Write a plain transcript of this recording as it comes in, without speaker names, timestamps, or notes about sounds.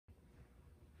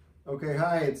Okay,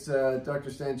 hi, it's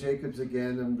Dr. Stanley Jacobs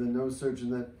again. I'm the nose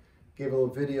surgeon that gave a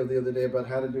little video the other day about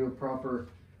how to do a proper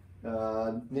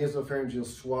nasopharyngeal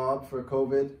swab for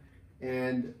COVID.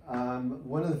 And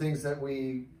one of the things that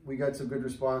we got some good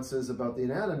responses about the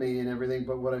anatomy and everything,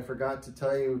 but what I forgot to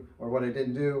tell you, or what I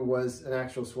didn't do, was an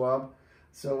actual swab.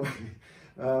 So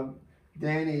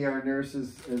Danny, our nurse,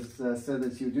 has said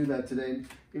that you do that today.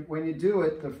 When you do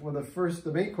it,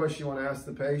 the main question you want to ask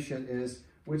the patient is,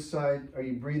 which side are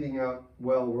you breathing out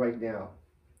well right now?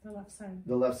 The left side.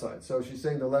 The left side. So she's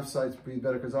saying the left side's breathe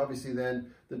better because obviously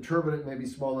then the turbinate may be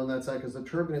small on that side because the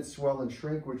turbinates swell and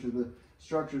shrink, which are the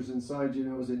structures inside your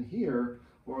nose in here,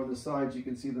 or on the sides you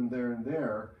can see them there and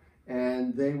there,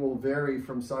 and they will vary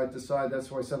from side to side.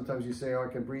 That's why sometimes you say, oh,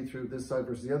 I can breathe through this side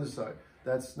versus the other side.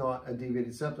 That's not a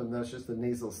deviated septum, that's just the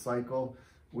nasal cycle,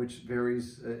 which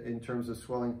varies in terms of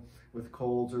swelling with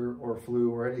colds or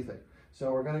flu or anything.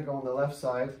 So we're going to go on the left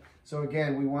side. So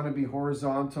again, we want to be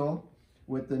horizontal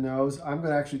with the nose. I'm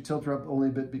going to actually tilt her up only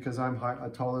a bit because I'm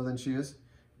taller than she is.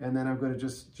 And then I'm going to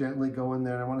just gently go in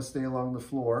there. And I want to stay along the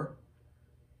floor.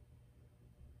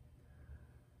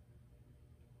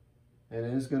 And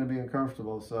it is going to be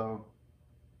uncomfortable, so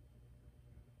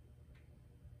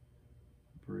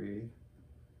breathe.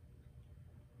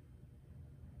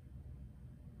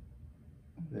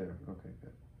 There, okay,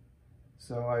 good.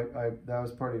 So that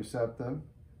was part of your septum.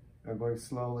 I'm going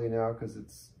slowly now because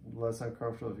it's less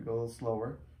uncomfortable if you go a little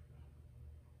slower.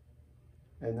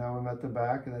 And now I'm at the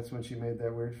back, and that's when she made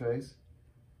that weird face.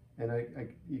 And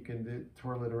you can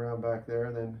twirl it around back there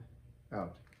and then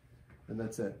out. And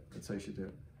that's it. That's how you should do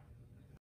it.